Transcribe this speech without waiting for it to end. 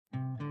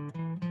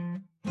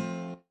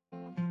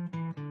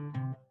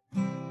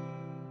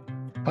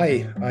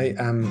Hi, I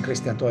am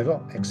Kristian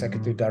Toivo,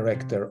 Executive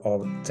Director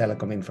of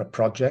Telecom Infra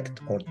project,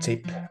 or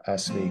TIP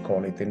as we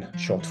call it in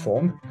short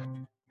form.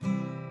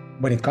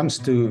 When it comes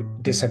to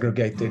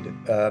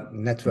disaggregated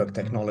network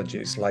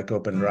technologies like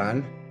Open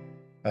RAN,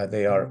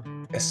 they are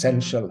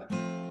essential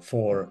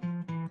for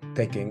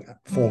taking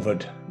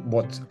forward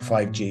what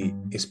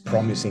 5G is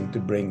promising to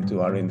bring to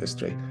our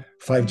industry.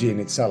 5G in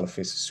itself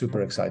is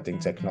super exciting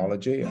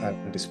technology,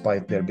 and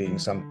despite there being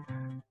some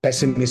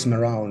pessimism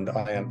around,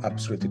 I am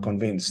absolutely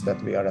convinced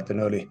that we are at an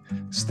early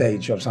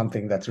stage of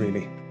something that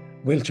really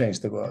will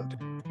change the world.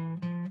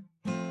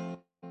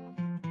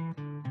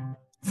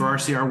 For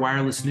RCR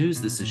Wireless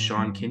News, this is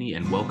Sean Kinney,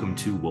 and welcome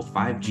to Will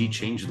 5G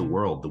Change the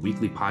World, the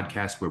weekly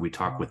podcast where we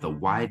talk with a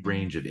wide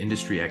range of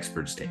industry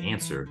experts to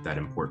answer that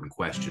important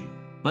question.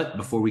 But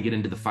before we get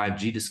into the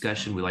 5G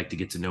discussion, we like to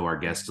get to know our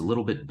guests a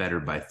little bit better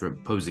by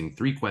posing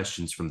 3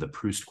 questions from the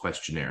Proust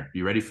questionnaire.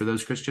 You ready for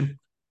those, Kristian?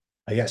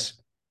 Yes.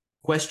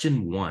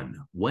 Question 1.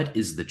 What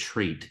is the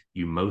trait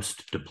you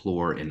most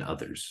deplore in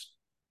others?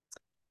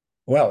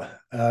 Well,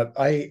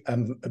 I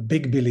am a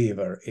big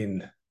believer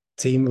in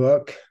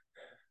teamwork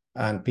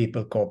and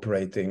people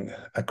cooperating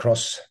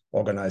across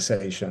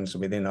organizations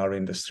within our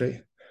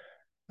industry.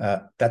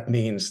 That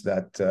means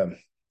that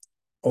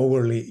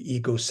overly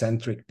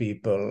egocentric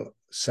people,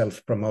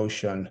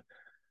 self-promotion,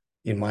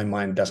 in my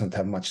mind, doesn't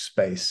have much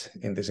space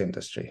in this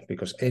industry,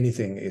 because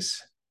anything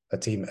is a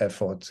team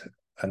effort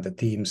and the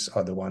teams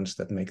are the ones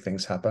that make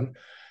things happen.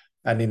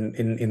 And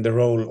in the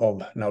role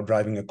of now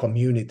driving a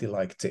community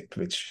like TIP,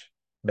 which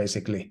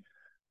basically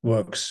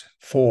works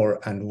for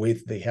and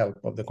with the help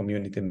of the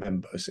community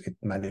members, it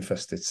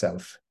manifests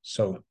itself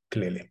so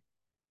clearly.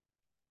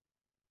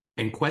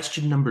 And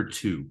question number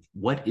 2,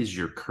 what is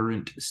your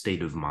current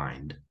state of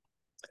mind?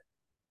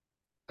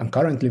 I'm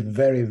currently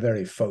very,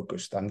 very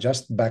focused. I'm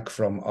just back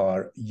from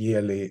our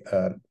yearly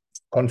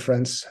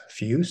conference,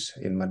 Fyuz,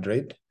 in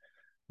Madrid,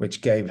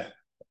 which gave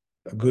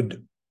a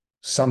good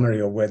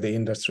summary of where the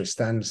industry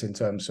stands in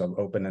terms of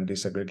open and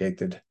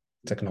disaggregated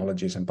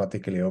technologies, and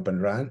particularly Open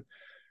RAN.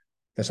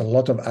 There's a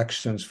lot of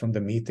actions from the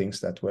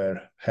meetings that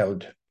were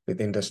held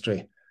with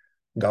industry,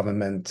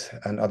 government,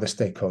 and other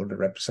stakeholder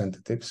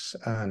representatives,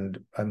 and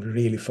I'm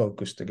really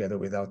focused together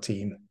with our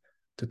team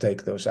to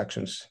take those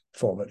actions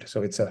forward.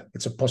 So it's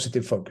a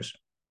positive focus.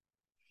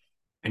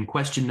 And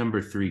question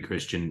number 3,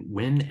 Kristian,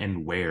 when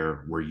and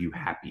where were you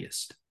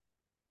happiest?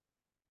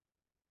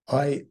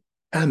 I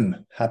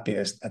am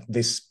happiest at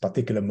this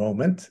particular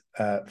moment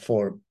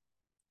for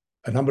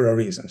a number of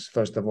reasons.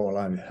 First of all,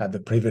 I had the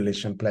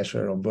privilege and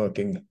pleasure of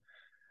working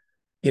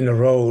in a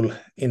role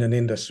in an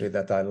industry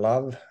that I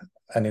love,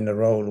 and in a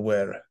role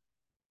where,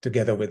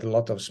 together with a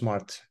lot of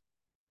smart,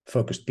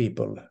 focused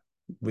people,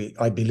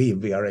 I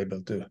believe we are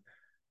able to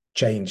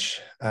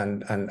change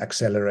and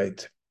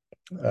accelerate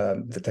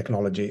the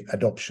technology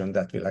adoption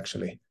that will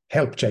actually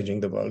help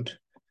changing the world.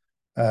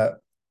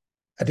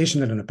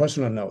 Additionally, on a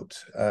personal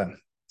note,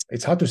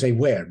 it's hard to say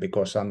where,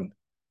 because I'm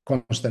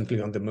constantly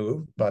on the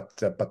move, but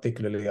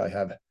particularly I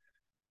have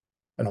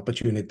an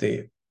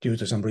opportunity due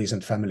to some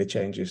recent family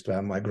changes to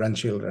have my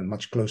grandchildren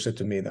much closer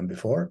to me than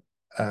before,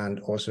 and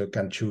also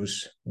can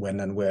choose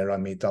when and where I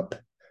meet up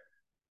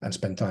and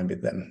spend time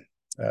with them.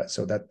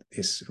 So that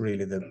is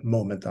really the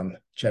moment I'm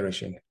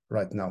cherishing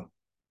right now.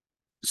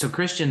 So,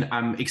 Kristian,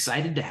 I'm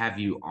excited to have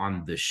you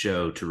on the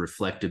show to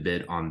reflect a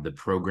bit on the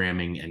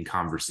programming and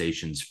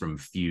conversations from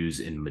Fyuz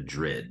in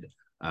Madrid.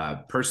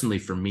 Personally,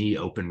 for me,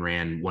 Open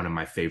RAN, one of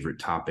my favorite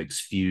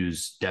topics.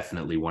 Fyuz,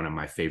 definitely one of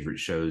my favorite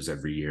shows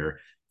every year.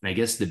 And I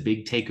guess the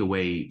big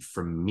takeaway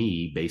from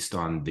me, based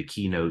on the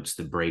keynotes,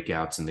 the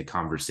breakouts, and the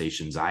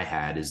conversations I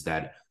had, is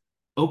that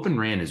Open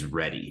RAN is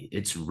ready.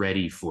 It's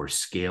ready for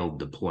scaled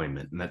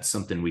deployment. And that's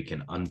something we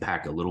can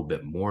unpack a little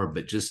bit more.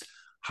 But just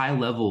high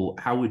level,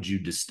 how would you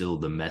distill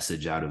the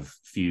message out of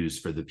Fyuz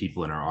for the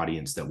people in our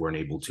audience that weren't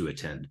able to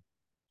attend?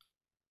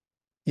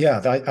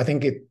 Yeah, I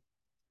think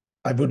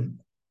I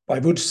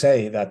would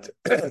say that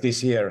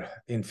this year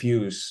in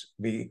Fyuz,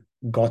 we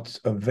got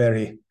a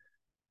very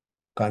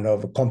kind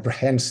of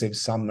comprehensive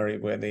summary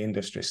where the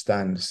industry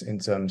stands in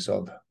terms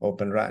of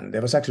Open RAN.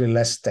 There was actually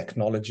less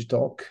technology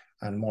talk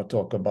and more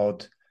talk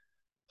about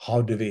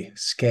how do we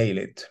scale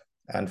it.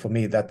 And for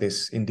me, that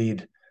is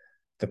indeed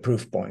the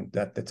proof point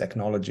that the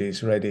technology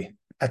is ready,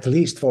 at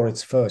least for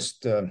its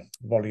first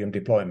volume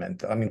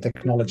deployment. I mean,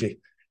 technology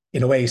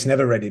in a way is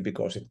never ready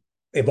because it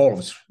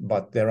evolves,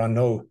 but there are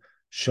no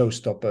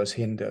showstoppers,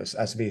 hinders,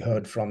 as we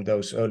heard from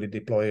those early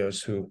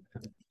deployers who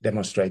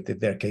demonstrated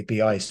their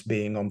KPIs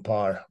being on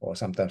par or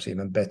sometimes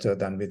even better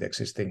than with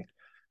existing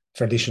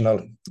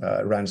traditional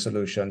RAN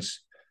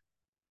solutions.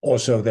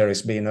 Also, there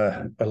has been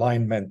an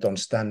alignment on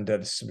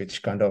standards,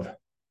 which kind of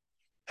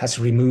has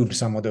removed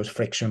some of those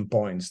friction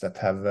points that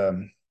have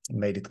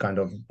made it kind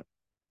of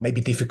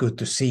maybe difficult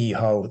to see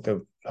how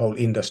the whole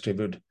industry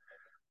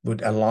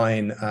would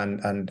align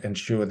and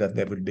ensure that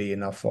there would be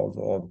enough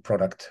of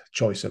product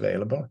choice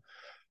available.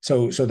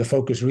 So the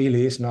focus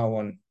really is now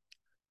on,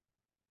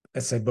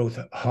 let's say, both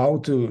how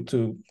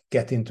to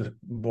get into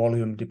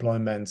volume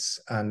deployments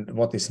and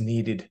what is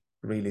needed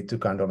really to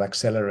kind of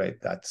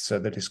accelerate that. So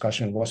the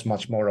discussion was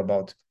much more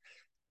about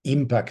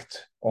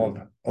impact of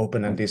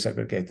open and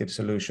disaggregated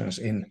solutions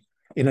in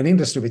an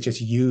industry which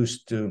is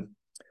used to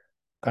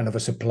kind of a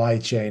supply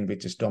chain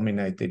which is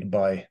dominated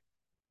by,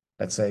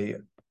 let's say,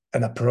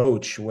 an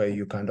approach where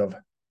you kind of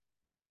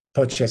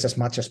purchase as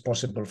much as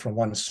possible from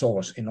one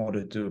source in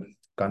order to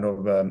kind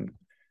of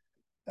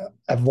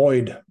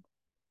avoid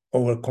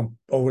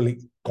overly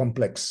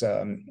complex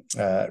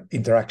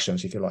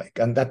interactions, if you like.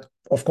 And that,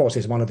 of course,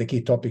 is one of the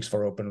key topics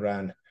for Open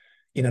RAN.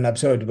 In an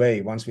absurd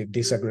way, once we've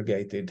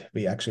disaggregated,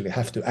 we actually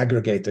have to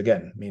aggregate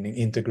again, meaning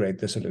integrate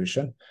the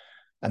solution.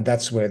 And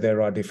that's where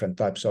there are different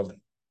types of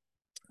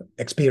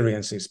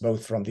experiences,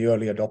 both from the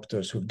early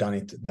adopters who've done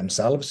it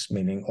themselves,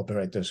 meaning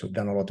operators who've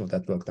done a lot of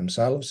that work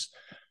themselves,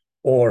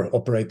 or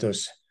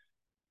operators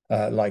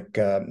like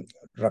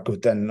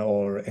Rakuten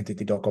or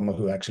NTT Docomo,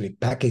 who are actually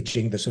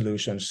packaging the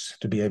solutions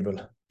to be able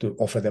to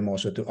offer them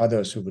also to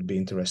others who would be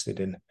interested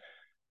in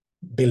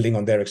building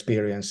on their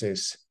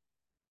experiences.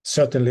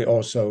 Certainly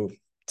also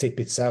TIP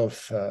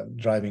itself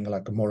driving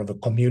like a more of a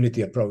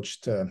community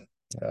approach to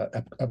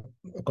a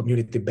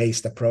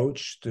community-based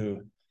approach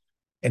to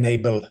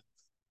enable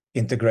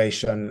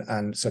integration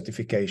and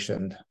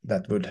certification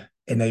that would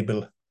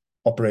enable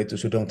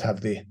operators who don't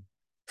have the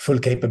full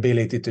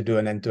capability to do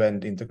an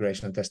end-to-end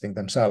integration and testing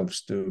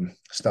themselves to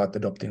start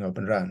adopting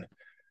Open RAN.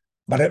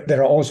 But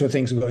there are also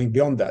things going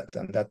beyond that,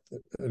 and that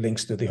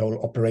links to the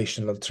whole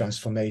operational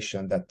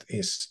transformation that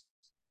is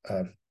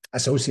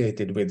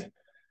associated with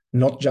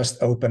not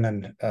just open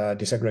and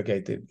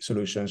disaggregated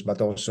solutions,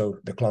 but also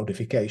the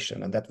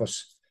cloudification. And that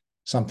was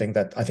something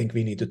that I think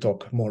we need to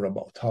talk more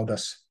about. How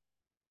does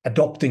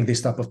adopting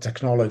this type of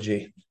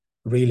technology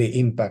really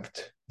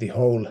impact the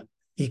whole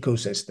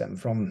ecosystem,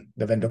 from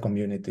the vendor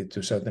community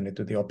to certainly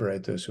to the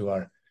operators who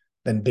are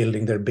then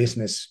building their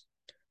business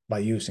by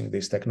using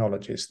these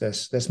technologies?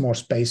 There's more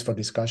space for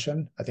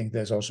discussion. I think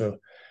there's also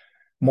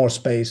more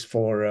space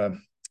for,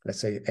 let's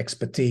say,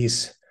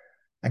 expertise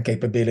and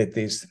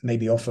capabilities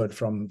maybe offered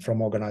from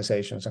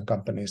organizations and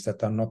companies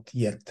that are not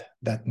yet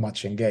that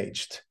much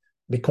engaged.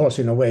 Because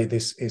in a way,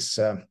 this is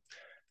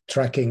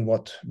tracking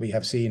what we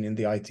have seen in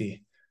the IT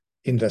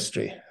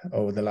industry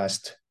over the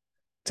last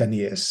 10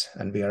 years,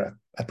 and we are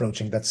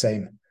approaching that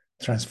same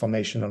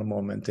transformational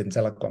moment in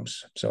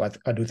telecoms. So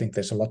I do think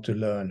there's a lot to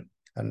learn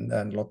and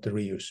a lot to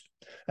reuse.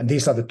 And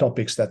these are the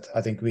topics that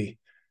I think we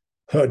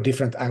heard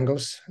different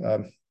angles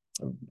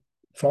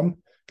from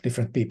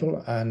different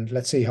people, and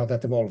let's see how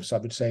that evolves. I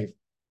would say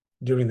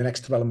during the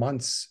next 12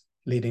 months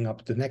leading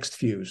up to next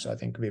Fyuz, I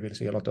think we will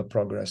see a lot of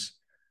progress,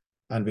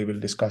 and we will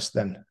discuss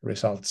then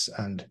results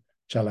and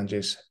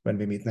challenges when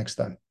we meet next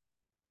time.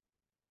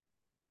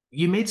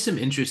 You made some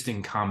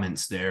interesting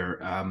comments there.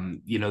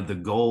 The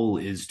goal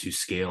is to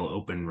scale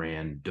Open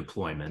RAN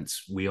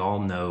deployments. We all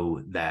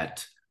know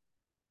that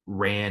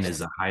RAN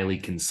is a highly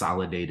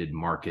consolidated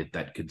market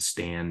that could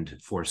stand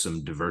for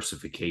some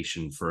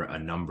diversification for a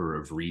number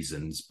of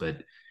reasons,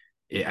 but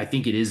I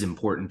think it is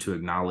important to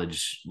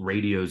acknowledge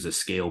radio is a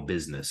scale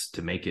business.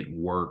 To make it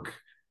work,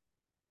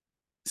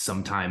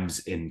 sometimes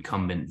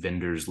incumbent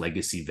vendors,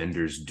 legacy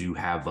vendors do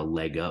have a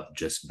leg up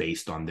just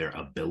based on their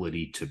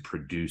ability to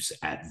produce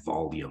at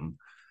volume.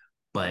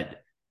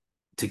 But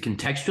to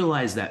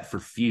contextualize that for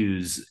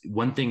Fyuz,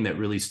 one thing that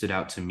really stood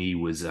out to me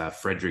was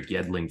Fredrik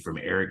Jedling from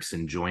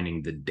Ericsson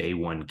joining the day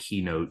one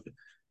keynote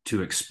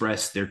to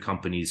express their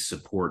company's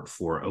support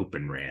for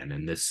Open RAN.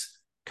 And this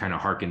kind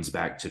of harkens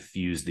back to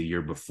Fyuz the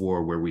year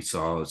before, where we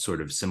saw sort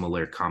of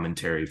similar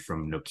commentary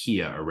from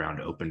Nokia around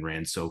Open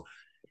RAN. So,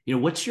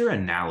 what's your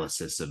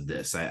analysis of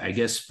this? I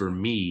guess for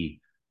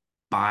me,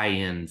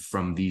 buy-in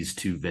from these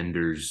two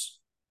vendors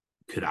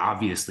could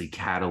obviously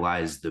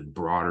catalyze the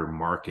broader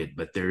market,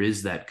 but there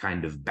is that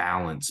kind of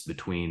balance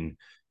between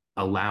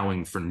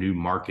allowing for new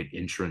market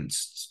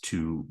entrants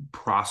to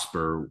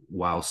prosper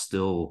while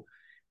still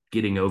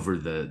getting over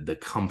the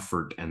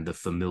comfort and the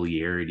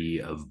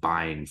familiarity of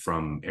buying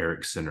from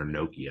Ericsson or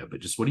Nokia. But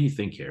just what do you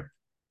think here?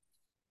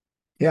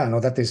 Yeah, no,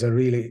 that is a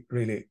really,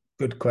 really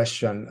good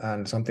question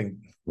and something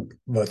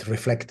worth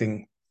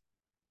reflecting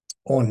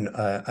on.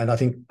 And I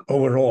think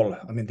overall,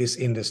 this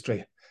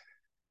industry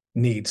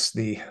needs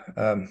the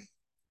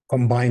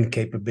combined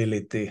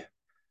capability,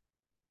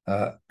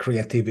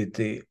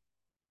 creativity,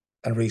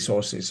 and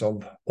resources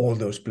of all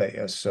those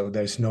players. So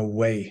there's no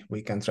way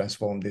we can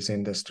transform this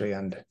industry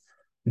and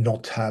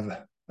not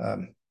have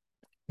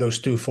those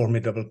two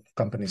formidable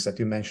companies that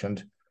you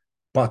mentioned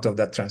part of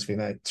that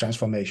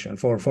transformation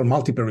for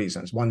multiple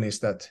reasons. One is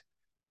that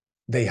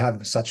they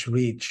have such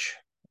reach,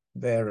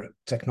 their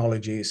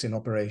technologies in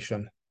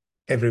operation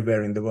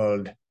everywhere in the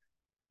world,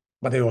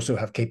 but they also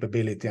have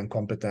capability and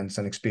competence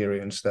and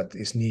experience that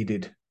is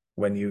needed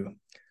when you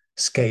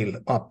scale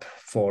up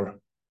for,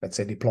 let's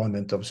say,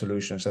 deployment of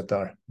solutions that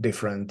are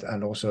different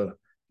and also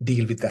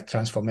deal with that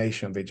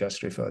transformation we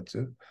just referred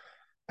to.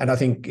 And I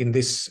think in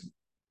this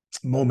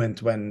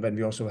moment when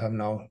we also have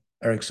now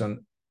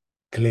Ericsson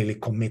clearly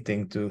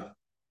committing to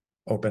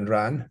Open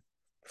RAN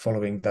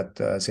following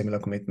that similar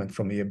commitment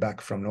from a year back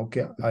from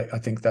Nokia. I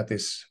think that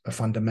is a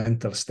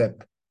fundamental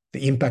step,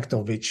 the impact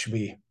of which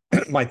we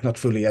might not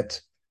fully yet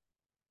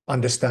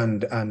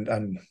understand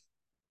and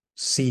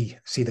see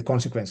the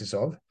consequences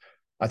of.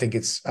 I think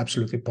it's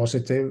absolutely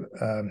positive.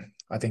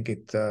 I think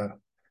it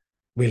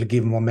will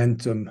give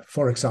momentum,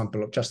 for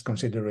example, just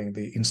considering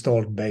the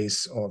installed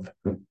base of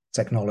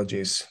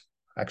technologies.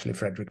 Actually,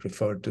 Fredrik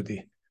referred to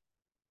the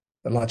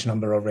large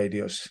number of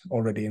radios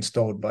already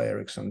installed by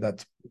Ericsson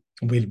that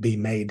will be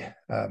made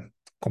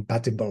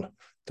compatible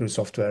through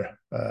software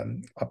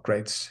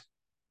upgrades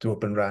to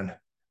Open RAN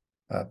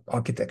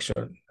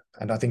architecture.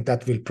 And I think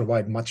that will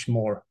provide much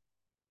more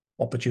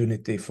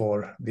opportunity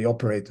for the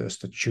operators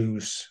to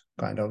choose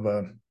kind of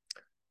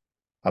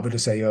I would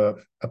say a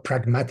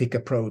pragmatic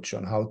approach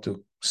on how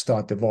to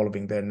start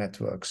evolving their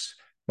networks.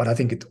 But I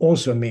think it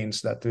also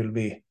means that it will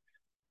be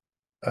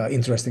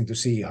interesting to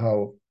see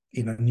how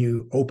in a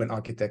new open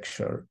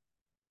architecture,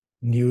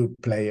 new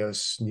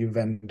players, new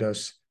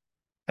vendors,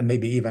 and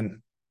maybe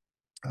even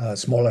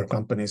smaller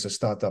companies or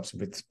startups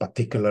with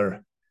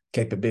particular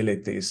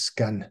capabilities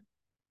can,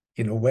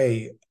 in a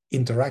way,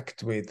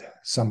 interact with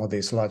some of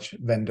these large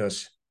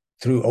vendors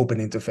through open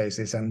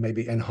interfaces and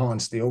maybe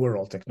enhance the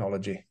overall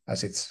technology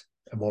as it's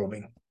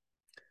evolving.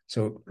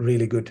 So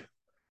really good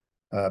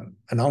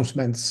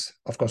announcements.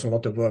 Of course, a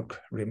lot of work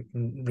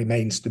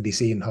remains to be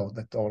seen how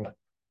that all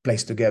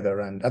plays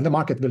together, and the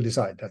market will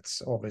decide.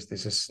 That's always,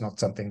 this is not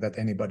something that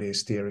anybody is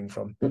steering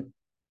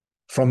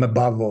from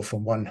above or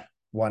from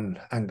one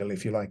angle,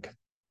 if you like.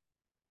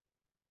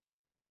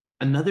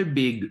 Another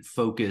big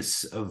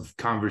focus of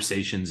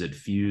conversations at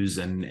Fyuz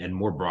and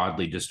more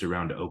broadly just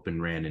around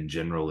Open RAN in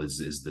general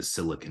is the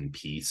silicon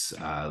piece.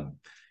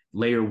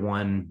 Layer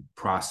one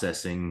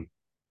processing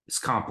is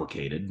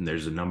complicated, and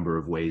there's a number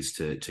of ways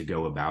to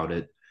go about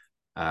it.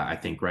 I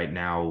think right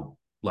now,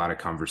 a lot of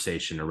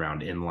conversation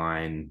around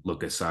inline,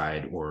 look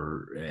aside,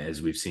 or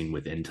as we've seen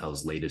with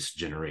Intel's latest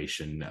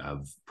generation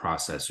of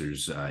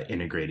processors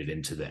integrated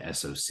into the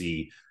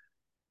SoC.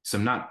 So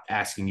I'm not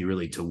asking you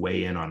really to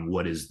weigh in on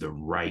what is the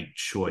right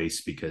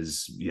choice,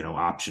 because, you know,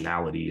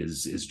 optionality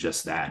is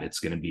just that. It's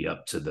going to be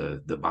up to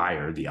the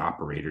buyer, the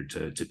operator,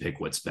 to pick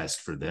what's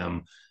best for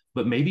them.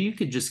 But maybe you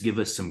could just give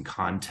us some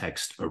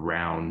context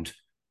around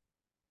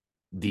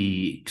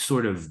the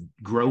sort of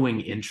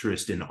growing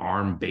interest in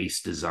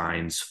ARM-based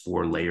designs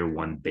for layer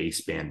one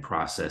baseband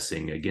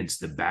processing against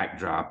the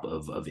backdrop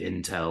of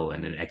Intel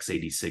and an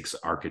x86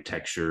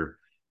 architecture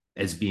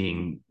as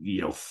being,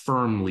 you know,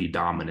 firmly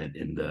dominant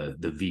in the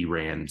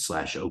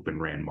vRAN/Open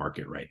RAN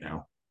market right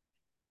now.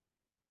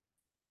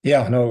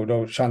 Yeah,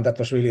 no, Sean, that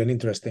was really an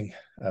interesting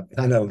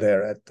panel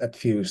there at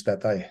Fyuz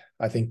that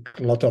I think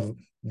a lot of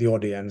the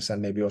audience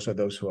and maybe also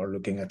those who are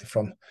looking at it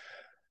from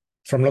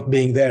not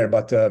being there,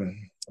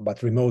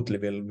 but remotely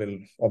will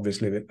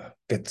obviously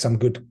get some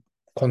good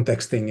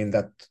contexting in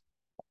that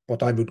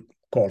what I would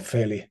call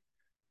fairly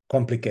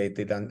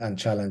complicated and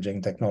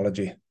challenging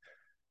technology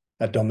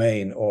a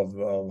domain of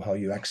how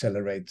you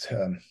accelerate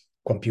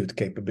compute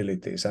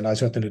capabilities. And I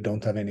certainly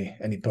don't have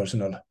any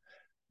personal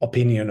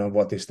opinion on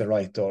what is the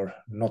right or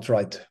not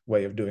right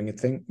way of doing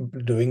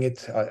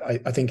it.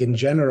 I think in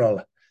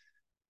general,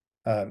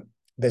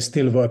 there's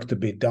still work to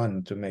be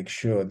done to make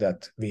sure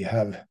that we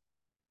have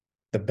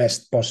the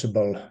best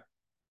possible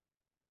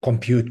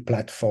compute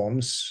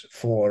platforms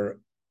for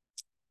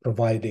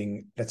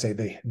providing, let's say,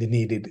 the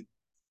needed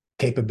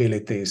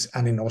capabilities,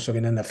 and also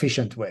in an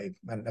efficient way,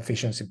 and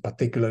efficiency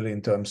particularly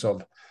in terms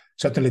of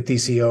certainly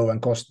TCO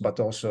and cost, but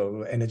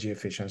also energy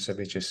efficiency,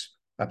 which is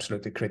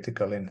absolutely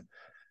critical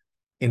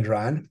in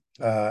RAN.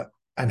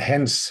 And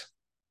hence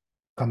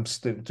comes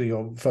to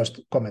your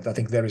first comment. I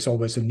think there is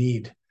always a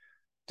need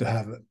to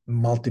have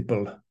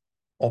multiple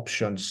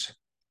options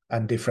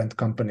and different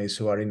companies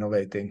who are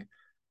innovating,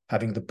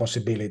 having the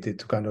possibility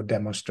to kind of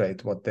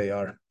demonstrate what they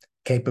are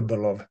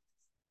capable of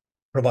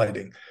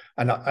providing.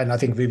 And I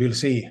think we will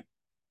see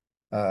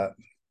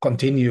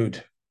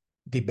continued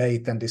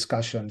debate and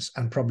discussions,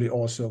 and probably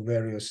also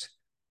various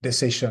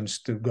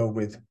decisions to go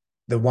with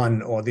the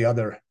one or the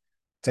other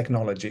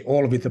technology,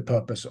 all with the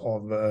purpose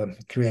of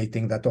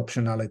creating that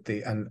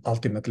optionality and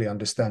ultimately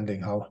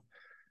understanding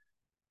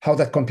how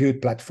that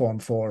compute platform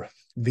for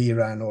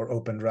vRAN or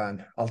Open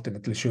RAN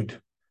ultimately should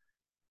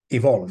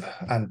evolve.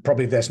 And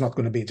probably there's not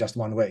going to be just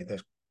one way.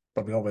 There's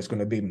probably always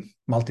going to be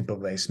multiple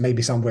ways,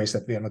 maybe some ways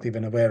that we are not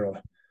even aware of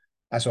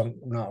as of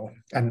now.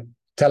 And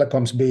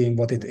telecoms being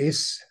what it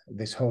is,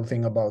 this whole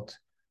thing about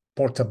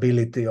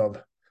portability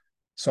of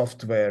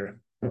software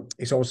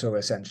is also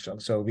essential.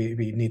 So we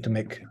need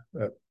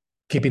to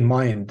keep in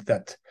mind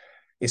that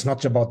it's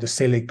not about the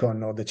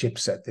silicon or the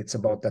chipset. It's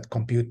about that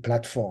compute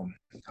platform,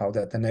 how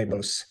that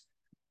enables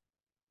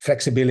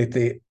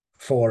flexibility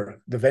for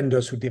the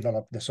vendors who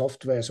develop the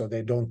software, so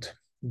they don't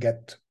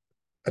get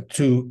a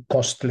too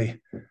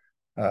costly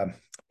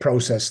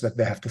process that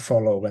they have to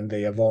follow when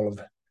they evolve,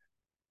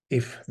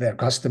 if their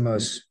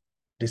customers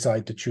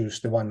decide to choose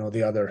the one or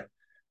the other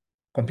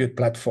compute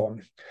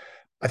platform.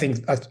 I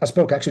think I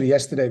spoke actually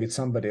yesterday with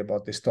somebody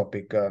about this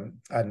topic,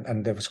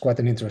 and there was quite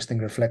an interesting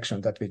reflection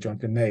that we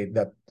jointly made.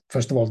 That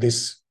first of all,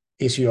 this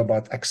issue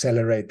about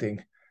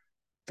accelerating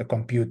the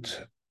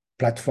compute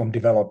platform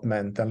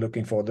development and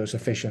looking for those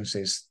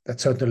efficiencies,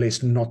 that certainly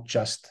is not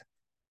just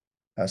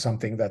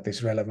something that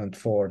is relevant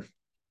for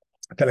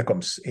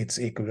telecoms. It's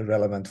equally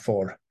relevant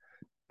for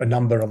a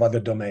number of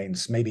other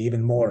domains, maybe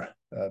even more,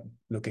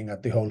 looking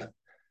at the whole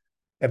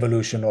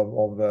evolution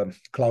of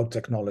cloud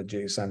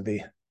technologies and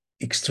the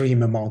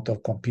extreme amount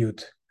of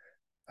compute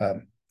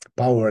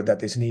power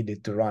that is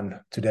needed to run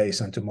today's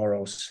and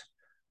tomorrow's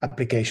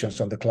applications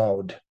on the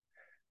cloud.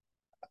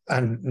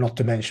 And not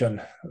to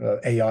mention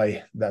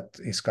AI that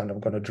is kind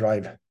of going to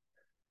drive,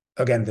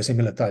 again, the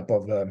similar type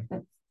of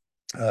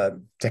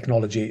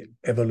technology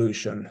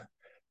evolution.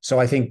 So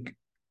I think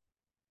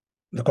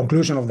the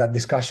conclusion of that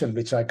discussion,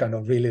 which I kind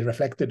of really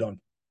reflected on,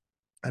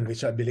 and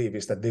which I believe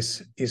is that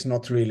this is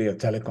not really a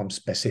telecom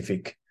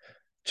specific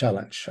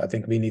challenge. I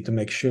think we need to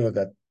make sure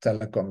that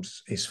telecoms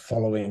is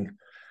following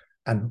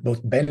and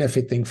both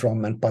benefiting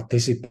from and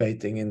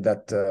participating in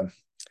that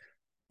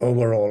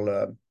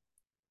overall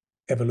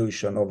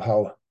evolution of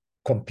how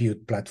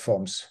compute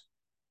platforms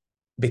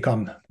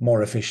become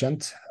more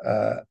efficient.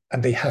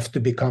 And they have to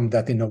become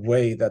that in a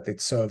way that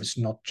it serves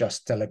not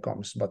just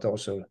telecoms, but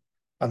also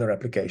other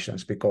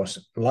applications,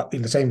 because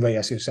in the same way,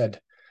 as you said,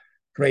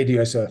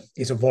 radio is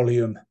a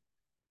volume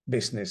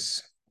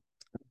business.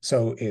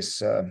 So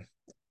is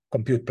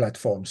compute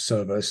platforms,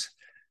 servers,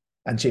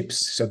 and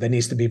chips. So there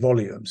needs to be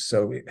volumes.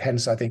 So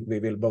hence, I think we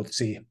will both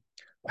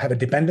have a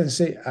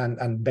dependency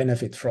and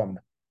benefit from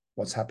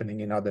what's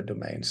happening in other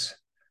domains.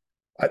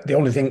 The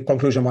only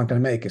conclusion one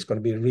can make is going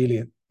to be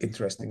really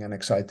interesting and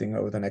exciting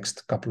over the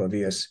next couple of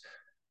years,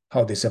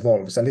 how this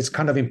evolves. And it's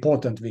kind of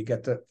important we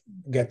get a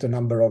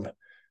number of,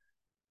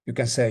 you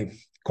can say,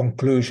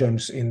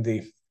 conclusions in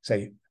the,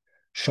 say,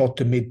 short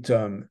to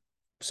mid-term.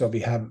 So we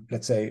have,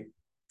 let's say,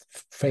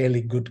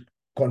 fairly good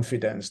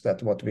confidence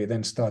that what we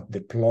then start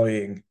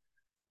deploying,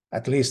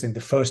 at least in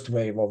the first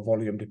wave of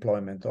volume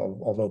deployment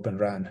of Open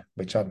RAN,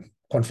 which I'm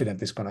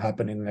confident is going to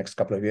happen in the next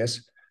couple of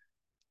years,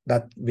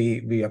 that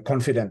we are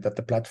confident that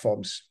the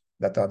platforms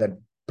that are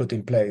then put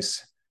in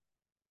place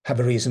have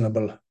a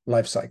reasonable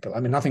life cycle.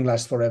 I mean, nothing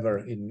lasts forever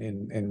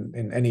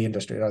in any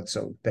industry, right?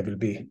 So there will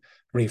be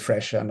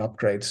refresh and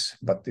upgrades,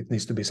 but it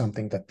needs to be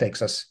something that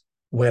takes us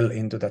well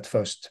into that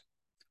first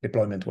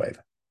deployment wave.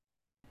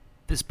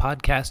 This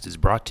podcast is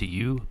brought to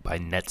you by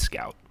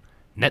NetScout.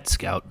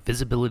 NetScout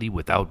Visibility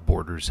Without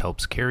Borders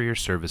helps carrier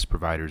service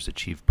providers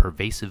achieve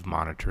pervasive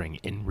monitoring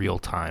in real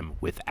time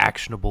with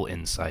actionable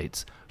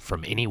insights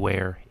from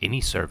anywhere,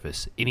 any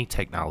service, any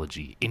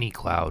technology, any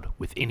cloud,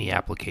 with any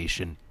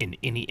application, in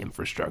any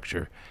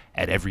infrastructure,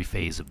 at every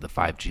phase of the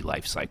 5G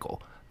lifecycle.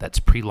 That's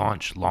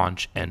pre-launch,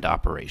 launch, and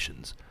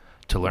operations.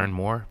 To learn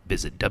more,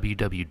 visit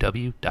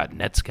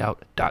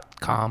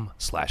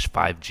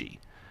www.netscout.com/5G.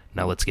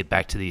 Now let's get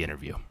back to the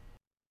interview.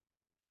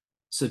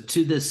 So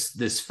to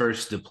this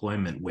first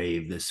deployment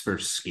wave, this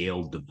first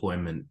scaled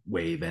deployment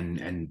wave,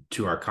 and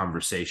to our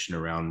conversation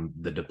around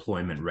the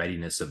deployment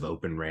readiness of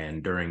Open RAN,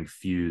 during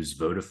Fyuz,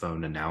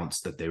 Vodafone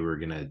announced that they were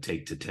going to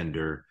take to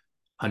tender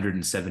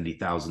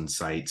 170,000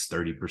 sites,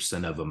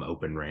 30% of them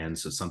Open RAN,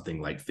 so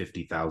something like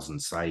 50,000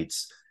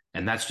 sites.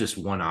 And that's just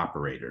one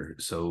operator.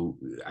 So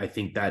I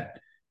think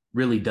that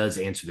really does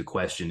answer the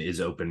question,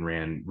 is Open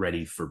RAN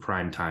ready for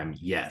prime time?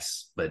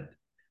 Yes, but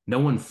no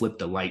one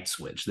flipped a light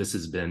switch. This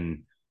has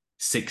been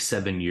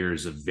 6-7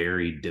 years of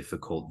very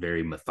difficult,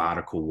 very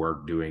methodical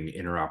work doing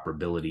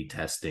interoperability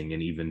testing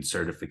and even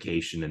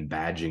certification and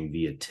badging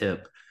via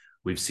TIP.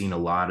 We've seen a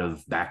lot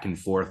of back and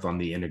forth on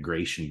the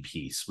integration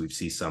piece. We've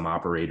seen some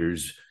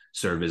operators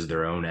serve as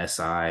their own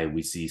SI.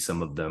 We see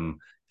some of them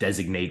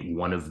designate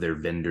one of their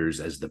vendors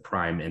as the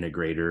prime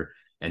integrator.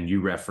 And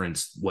you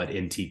referenced what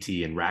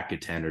NTT and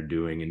Rakuten are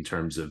doing in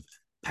terms of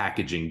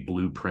packaging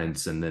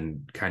blueprints and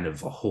then kind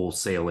of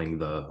wholesaling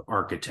the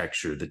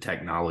architecture, the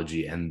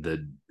technology, and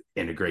the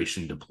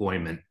integration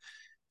deployment.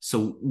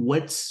 So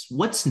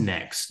what's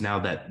next now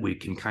that we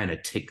can kind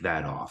of tick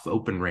that off?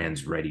 Open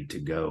RAN's ready to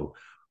go.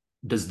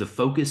 Does the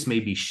focus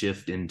maybe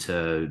shift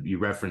into, you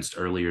referenced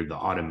earlier, the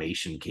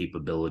automation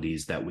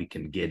capabilities that we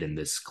can get in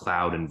this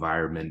cloud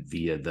environment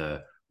via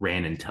the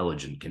RAN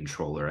intelligent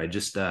controller? I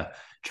just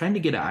trying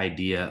to get an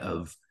idea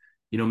of,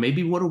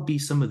 maybe what will be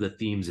some of the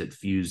themes at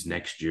Fyuz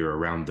next year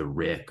around the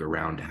RIC,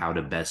 around how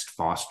to best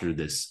foster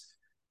this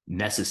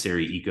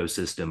necessary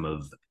ecosystem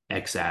of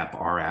XApp,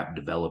 RApp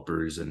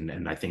developers.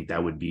 And I think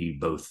that would be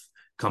both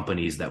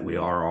companies that we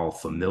are all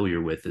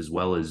familiar with, as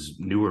well as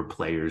newer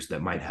players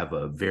that might have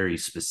a very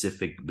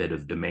specific bit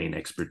of domain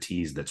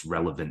expertise that's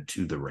relevant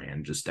to the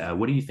RAN. Just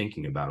what are you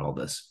thinking about all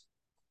this?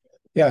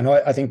 Yeah, no,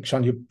 I think,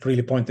 Sean, you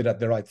really pointed at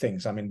the right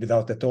things. I mean,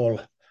 without at all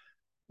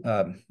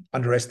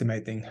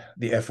underestimating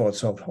the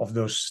efforts of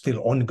those still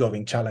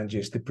ongoing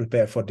challenges to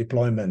prepare for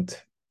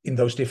deployment in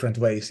those different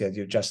ways that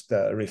you just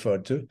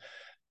referred to.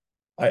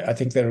 I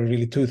think there are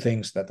really two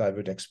things that I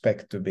would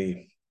expect to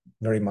be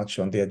very much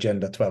on the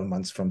agenda 12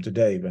 months from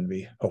today, when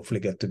we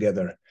hopefully get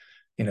together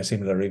in a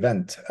similar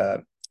event.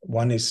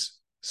 One is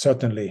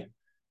certainly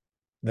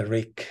the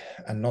RIC,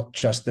 and not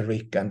just the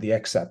RIC and the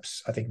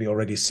XApps. I think we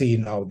already see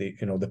now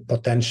the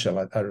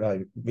potential.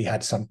 We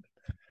had some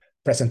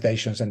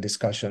presentations and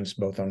discussions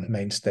both on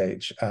main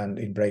stage and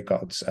in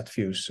breakouts at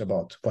Fyuz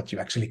about what you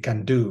actually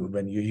can do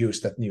when you use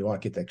that new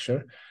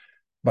architecture,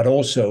 but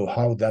also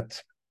how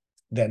that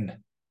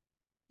then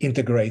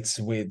integrates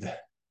with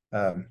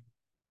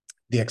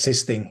the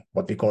existing,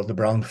 what we call the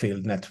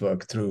brownfield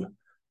network, through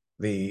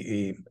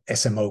the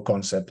SMO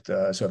concept,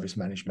 service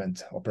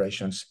management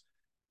operations,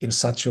 in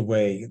such a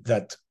way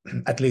that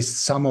at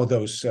least some of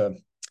those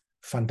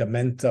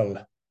fundamental,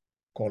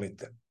 call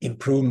it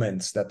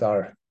improvements, that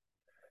are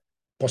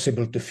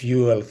possible to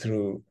fuel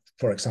through,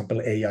 for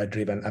example,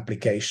 AI-driven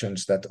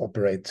applications that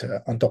operate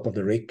on top of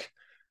the RIC,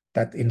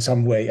 that in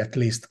some way at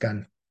least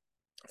can,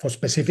 for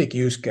specific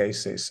use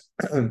cases,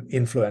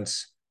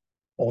 influence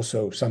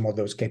also some of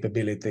those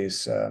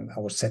capabilities,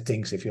 our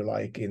settings, if you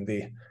like, in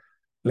the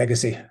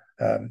legacy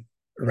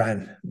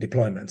RAN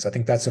deployments. I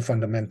think that's a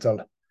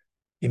fundamental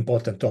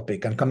important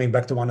topic. And coming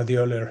back to one of the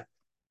earlier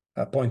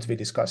points we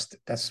discussed,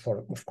 that's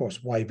of course,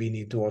 why we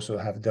need to also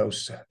have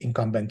those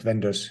incumbent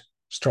vendors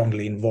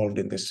strongly involved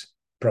in this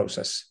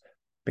process,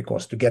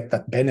 because to get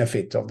that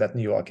benefit of that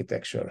new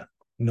architecture,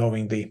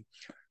 knowing the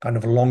kind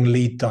of long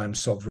lead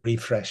times of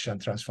refresh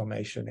and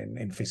transformation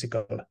in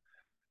physical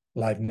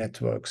live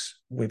networks,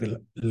 we will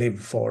live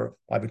for,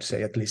 I would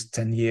say, at least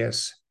 10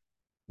 years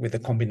with a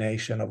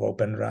combination of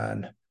Open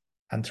RAN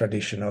and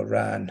traditional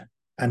RAN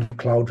and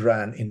Cloud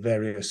RAN in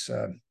various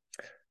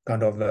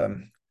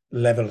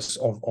levels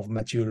of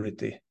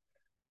maturity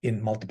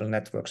in multiple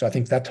networks. I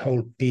think that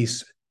whole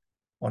piece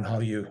on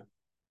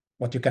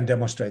what you can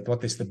demonstrate,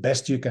 what is the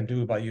best you can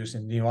do by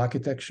using new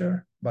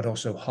architecture, but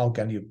also how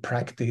can you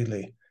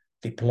practically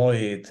deploy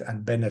it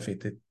and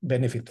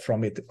benefit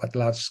from it at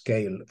large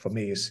scale, for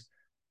me is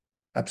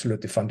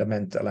absolutely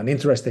fundamental. And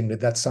interestingly,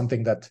 that's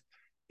something that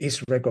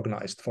is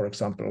recognized. For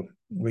example,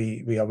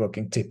 we are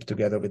working TIP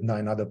together with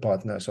 9 other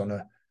partners on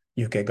a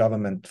UK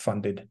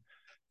government-funded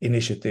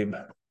initiative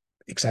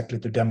exactly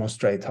to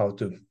demonstrate how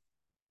to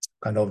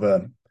kind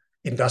of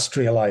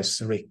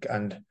industrialize RIC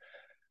and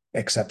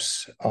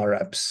XApps,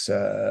 RApps.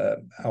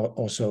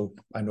 Also,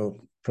 I know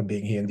from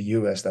being here in the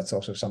US, that's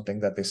also something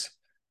that is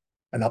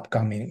an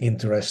upcoming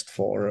interest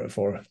for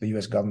the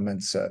US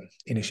government's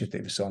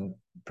initiatives on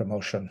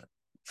promotion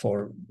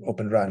for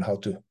Open RAN, how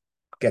to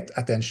get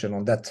attention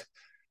on that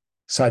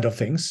side of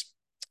things.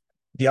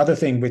 The other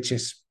thing, which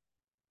is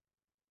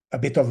a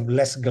bit of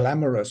less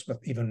glamorous, but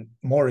even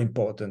more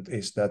important,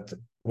 is that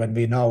when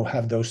we now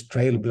have those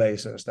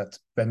trailblazers that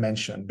were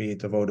mentioned, be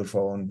it a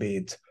Vodafone, be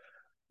it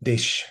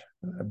Dish,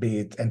 be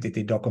it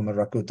NTT Docomo,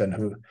 Rakuten,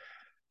 who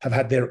have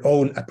had their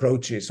own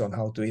approaches on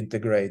how to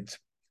integrate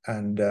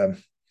and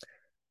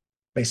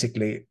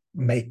basically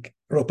make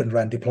Open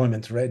RAN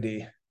deployment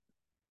ready,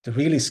 to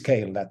really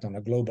scale that on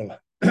a global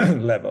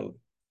level,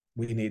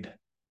 we need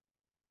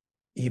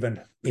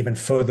even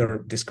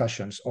further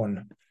discussions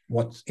on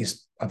what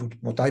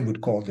I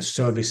would call the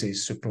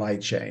services supply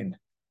chain,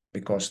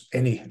 because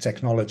any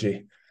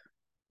technology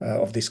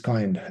of this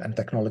kind and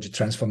technology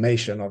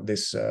transformation of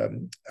this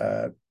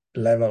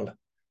level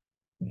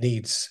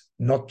needs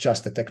not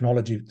just the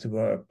technology to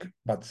work,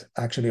 but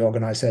actually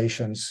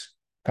organizations,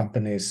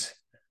 companies,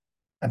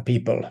 and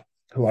people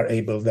who are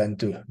able then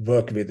to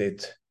work with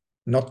it,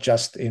 not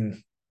just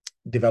in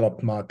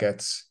developed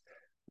markets,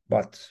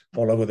 but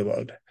all over the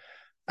world.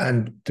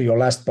 And to your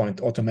last point,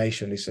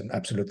 automation is an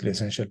absolutely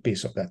essential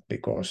piece of that,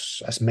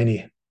 because as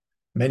many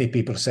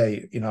people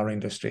say in our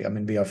industry, I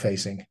mean, we are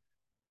facing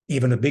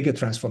even a bigger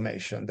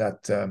transformation,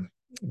 that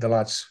the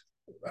large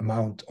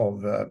amount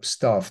of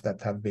staff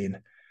that have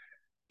been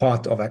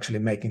part of actually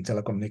making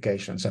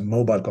telecommunications and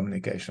mobile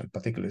communication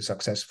particularly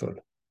successful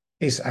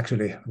is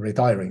actually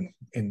retiring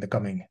in the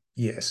coming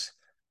years.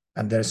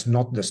 And there's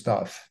not the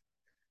staff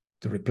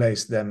to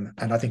replace them.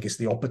 And I think it's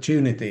the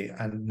opportunity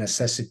and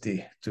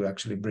necessity to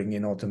actually bring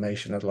in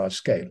automation at large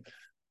scale.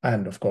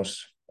 And of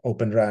course,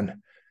 Open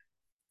RAN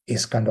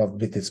is kind of,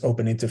 with its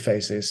open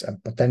interfaces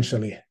and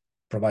potentially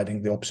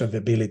providing the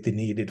observability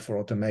needed for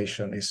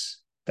automation,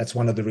 that's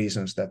one of the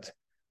reasons that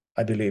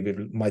I believe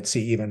we might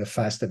see even a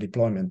faster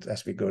deployment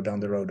as we go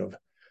down the road of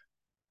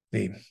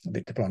the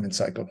deployment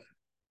cycle.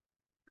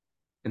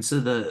 And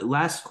so the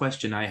last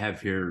question I have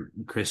here,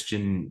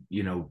 Kristian,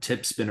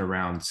 TIP's been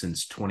around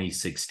since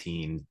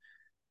 2016,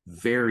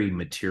 very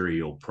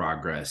material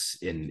progress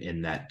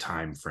in that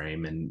time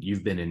frame. And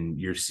you've been in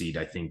your seat,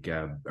 I think,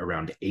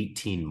 around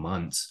 18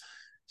 months.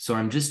 So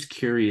I'm just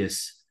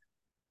curious,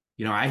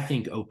 I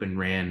think Open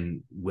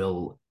RAN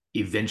will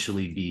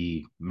eventually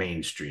be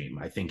mainstream.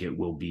 I think it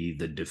will be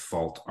the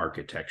default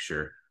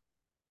architecture.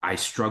 I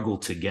struggle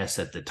to guess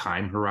at the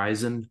time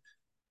horizon.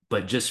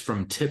 But just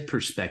from TIP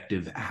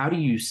perspective, how do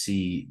you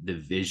see the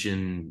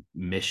vision,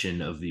 mission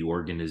of the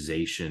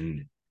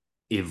organization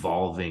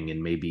evolving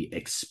and maybe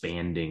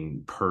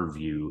expanding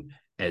purview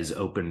as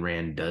Open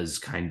RAN does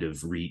kind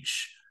of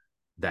reach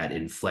that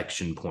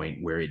inflection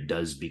point where it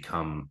does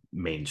become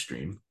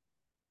mainstream?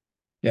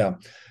 Yeah,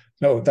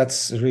 no,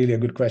 that's really a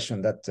good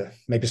question that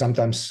maybe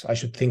sometimes I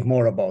should think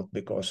more about,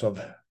 because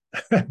of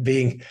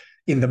being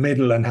in the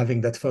middle and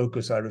having that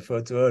focus I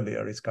referred to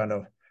earlier. It's kind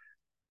of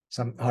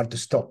hard to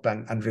stop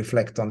and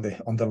reflect on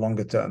the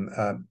longer term.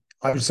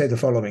 I would say the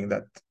following,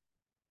 that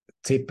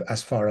TIP,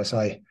 as far as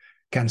I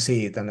can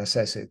see it and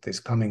assess it, is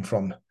coming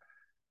from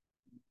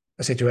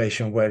a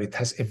situation where it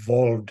has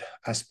evolved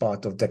as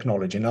part of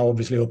technology. Now,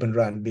 obviously, Open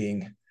RAN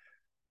being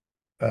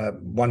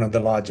one of the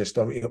largest,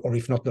 or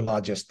if not the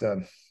largest,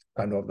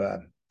 kind of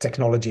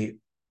technology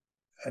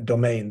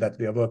domain that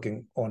we are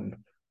working on.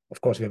 Of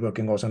course, we are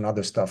working also on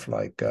other stuff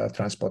like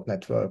transport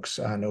networks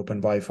and open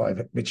Wi-Fi,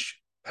 which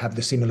have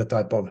the similar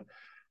type of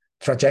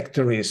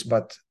trajectories,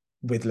 but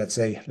with, let's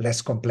say,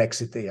 less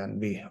complexity, and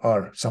we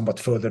are somewhat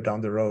further down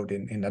the road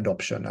in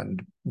adoption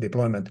and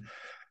deployment.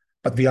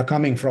 But we are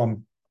coming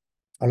from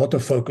a lot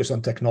of focus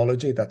on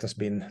technology. That has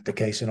been the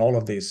case in all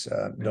of these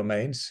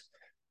domains.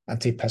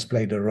 And TIP has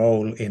played a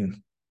role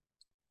in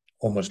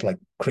almost like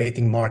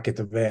creating market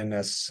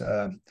awareness,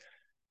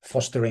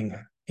 fostering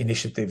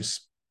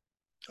initiatives,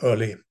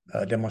 early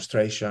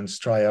demonstrations,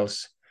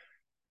 trials.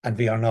 And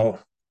we are now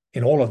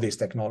in all of these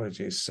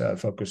technologies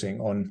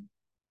focusing on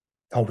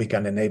how we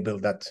can enable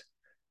that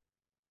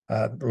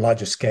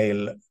larger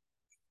scale,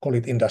 call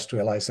it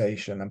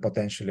industrialization and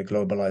potentially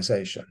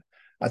globalization.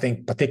 I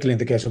think particularly in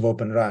the case of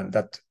Open RAN,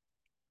 that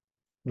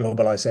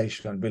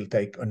globalization will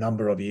take a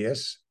number of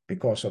years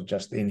because of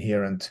just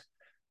inherent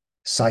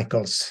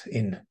cycles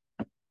in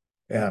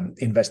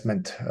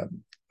investment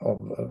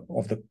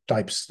of the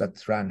types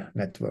that RAN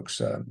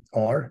networks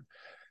are.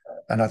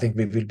 And I think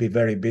we will be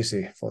very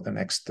busy for the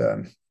next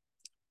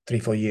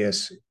 3-4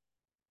 years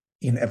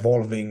in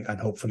evolving and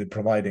hopefully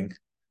providing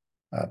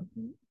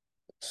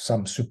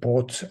some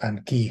support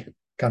and key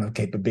kind of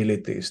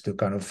capabilities to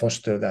kind of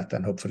foster that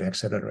and hopefully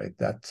accelerate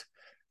that.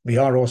 We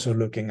are also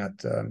looking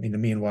at, in the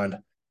meanwhile,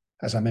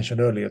 as I mentioned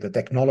earlier, the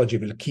technology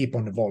will keep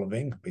on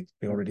evolving.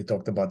 We already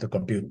talked about the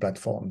compute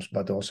platforms,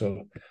 but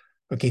also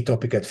a key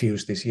topic at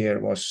Fyuz this year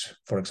was,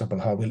 for example,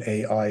 how will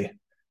AI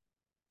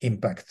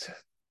impact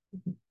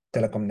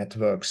telecom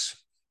networks,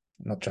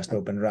 not just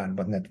Open RAN,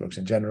 but networks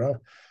in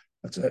general.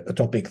 That's a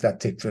topic that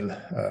TIP will,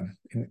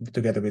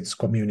 together with its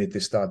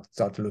community, start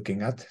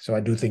looking at. So I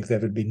do think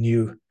there will be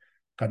new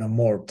kind of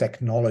more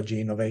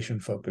technology innovation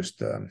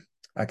focused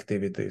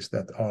activities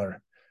that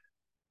are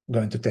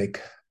going to take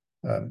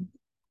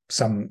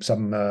some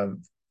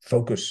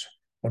focus,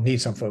 or need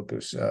some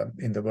focus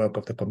in the work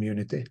of the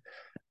community.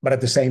 But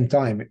at the same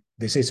time,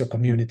 this is a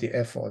community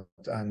effort,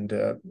 and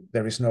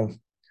there is no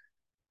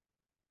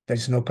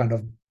kind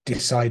of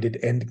decided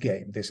end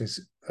game. This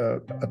is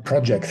a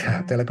project,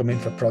 Telecom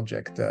Infra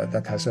project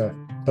that has a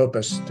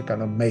purpose to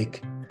kind of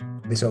make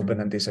this open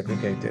and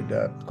disaggregated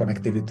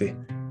connectivity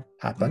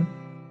happen.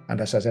 And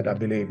as I said, I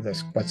believe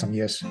there's quite some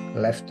years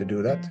left to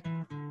do that.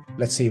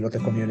 Let's see what the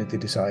community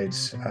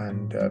decides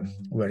and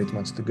where it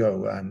wants to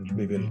go, and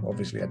we will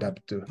obviously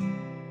adapt to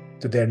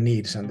their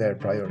needs and their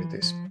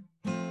priorities.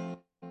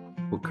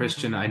 Well,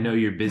 Kristian, I know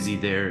you're busy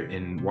there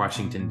in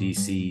Washington,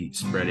 D.C.,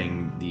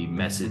 spreading the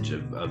message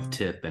of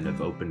TIP and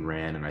of Open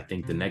RAN, and I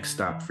think the next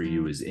stop for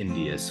you is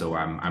India. So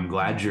I'm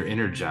glad you're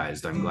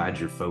energized. I'm glad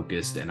you're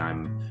focused, and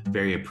I'm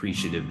very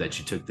appreciative that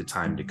you took the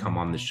time to come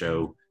on the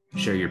show,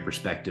 share your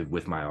perspective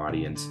with my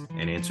audience,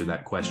 and answer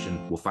that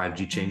question: will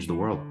 5G change the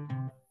world?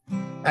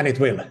 And it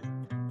will.